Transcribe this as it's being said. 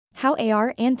How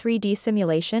AR and 3D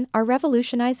simulation are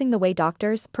revolutionizing the way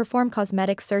doctors perform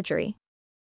cosmetic surgery.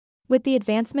 With the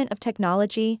advancement of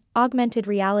technology, augmented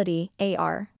reality,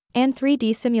 AR, and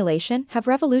 3D simulation have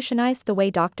revolutionized the way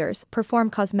doctors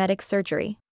perform cosmetic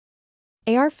surgery.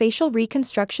 AR facial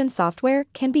reconstruction software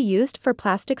can be used for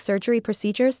plastic surgery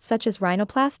procedures such as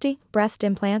rhinoplasty, breast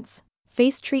implants,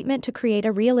 face treatment to create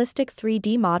a realistic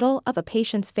 3D model of a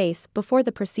patient's face before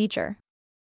the procedure.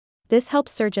 This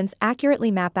helps surgeons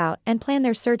accurately map out and plan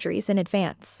their surgeries in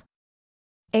advance.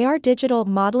 AR digital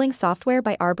modeling software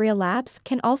by Arbria Labs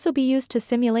can also be used to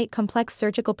simulate complex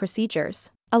surgical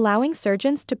procedures, allowing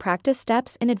surgeons to practice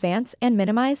steps in advance and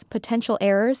minimize potential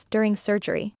errors during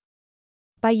surgery.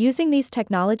 By using these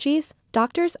technologies,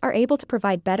 doctors are able to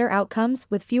provide better outcomes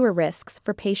with fewer risks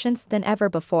for patients than ever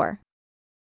before.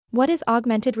 What is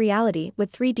augmented reality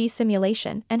with 3D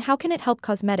simulation and how can it help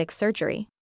cosmetic surgery?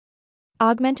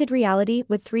 Augmented reality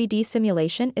with 3D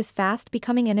simulation is fast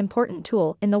becoming an important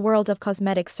tool in the world of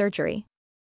cosmetic surgery.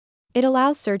 It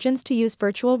allows surgeons to use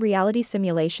virtual reality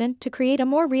simulation to create a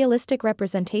more realistic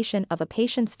representation of a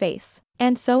patient's face,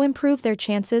 and so improve their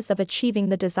chances of achieving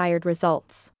the desired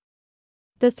results.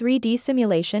 The 3D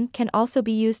simulation can also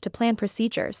be used to plan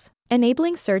procedures,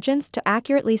 enabling surgeons to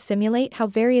accurately simulate how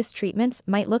various treatments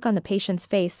might look on the patient's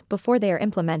face before they are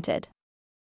implemented.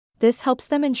 This helps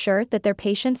them ensure that their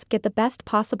patients get the best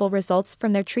possible results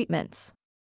from their treatments.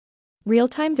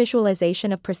 Real-time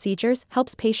visualization of procedures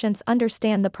helps patients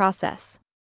understand the process.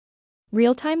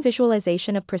 Real-time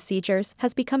visualization of procedures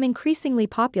has become increasingly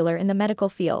popular in the medical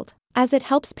field, as it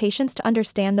helps patients to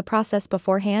understand the process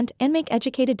beforehand and make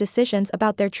educated decisions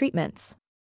about their treatments.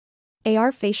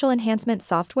 AR facial enhancement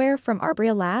software from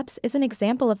Arbria Labs is an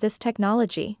example of this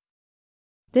technology.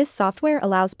 This software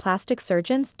allows plastic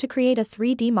surgeons to create a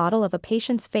 3D model of a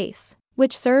patient's face,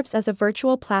 which serves as a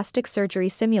virtual plastic surgery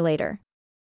simulator.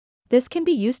 This can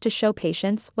be used to show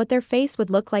patients what their face would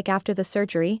look like after the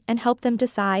surgery and help them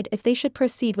decide if they should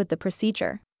proceed with the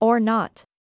procedure or not.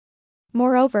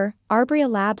 Moreover, Arbria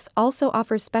Labs also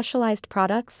offers specialized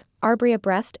products, Arbria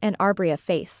Breast and Arbria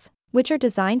Face, which are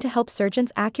designed to help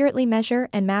surgeons accurately measure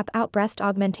and map out breast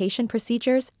augmentation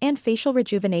procedures and facial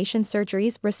rejuvenation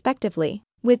surgeries respectively.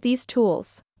 With these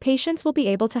tools, patients will be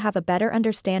able to have a better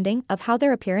understanding of how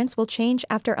their appearance will change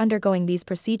after undergoing these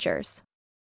procedures.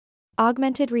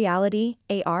 Augmented Reality,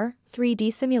 AR,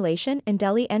 3D Simulation in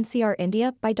Delhi NCR,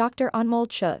 India by Dr. Anmol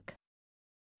Chugh.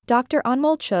 Dr.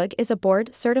 Anmol Chugh is a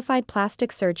board-certified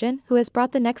plastic surgeon who has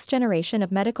brought the next generation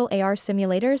of medical AR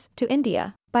simulators to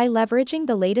India. By leveraging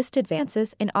the latest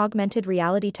advances in augmented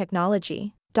reality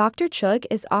technology, Dr. Chugh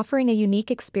is offering a unique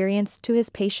experience to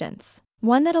his patients,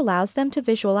 one that allows them to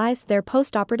visualize their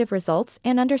post-operative results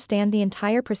and understand the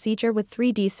entire procedure with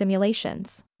 3D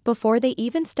simulations before they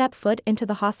even step foot into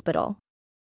the hospital.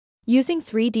 Using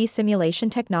 3D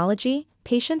simulation technology,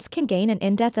 patients can gain an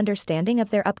in-depth understanding of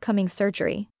their upcoming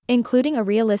surgery, including a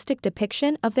realistic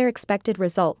depiction of their expected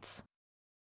results.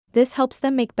 This helps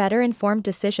them make better informed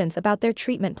decisions about their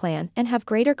treatment plan and have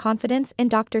greater confidence in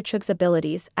Dr. Chugh's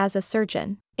abilities as a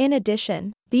surgeon. In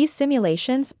addition, these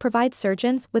simulations provide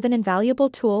surgeons with an invaluable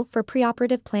tool for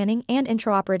preoperative planning and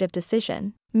intraoperative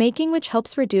decision making, which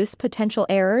helps reduce potential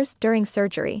errors during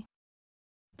surgery.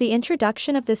 The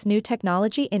introduction of this new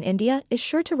technology in India is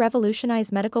sure to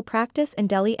revolutionize medical practice in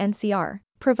Delhi NCR,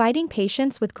 providing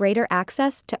patients with greater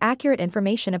access to accurate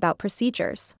information about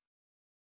procedures.